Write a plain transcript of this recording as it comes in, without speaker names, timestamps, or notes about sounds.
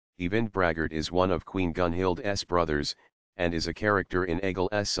Eyvind Braggart is one of Queen Gunhild's brothers, and is a character in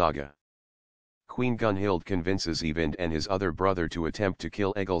Egil's saga. Queen Gunhild convinces Eyvind and his other brother to attempt to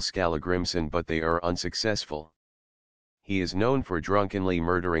kill Egil Skallagrimsson, but they are unsuccessful. He is known for drunkenly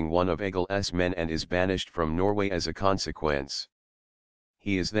murdering one of Egil's men and is banished from Norway as a consequence.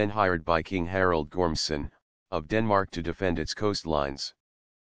 He is then hired by King Harald Gormsson of Denmark to defend its coastlines.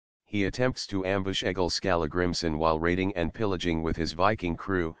 He attempts to ambush Egil Skallagrimsson while raiding and pillaging with his Viking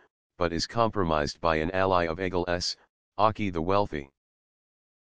crew, but is compromised by an ally of Egil's, Aki the Wealthy.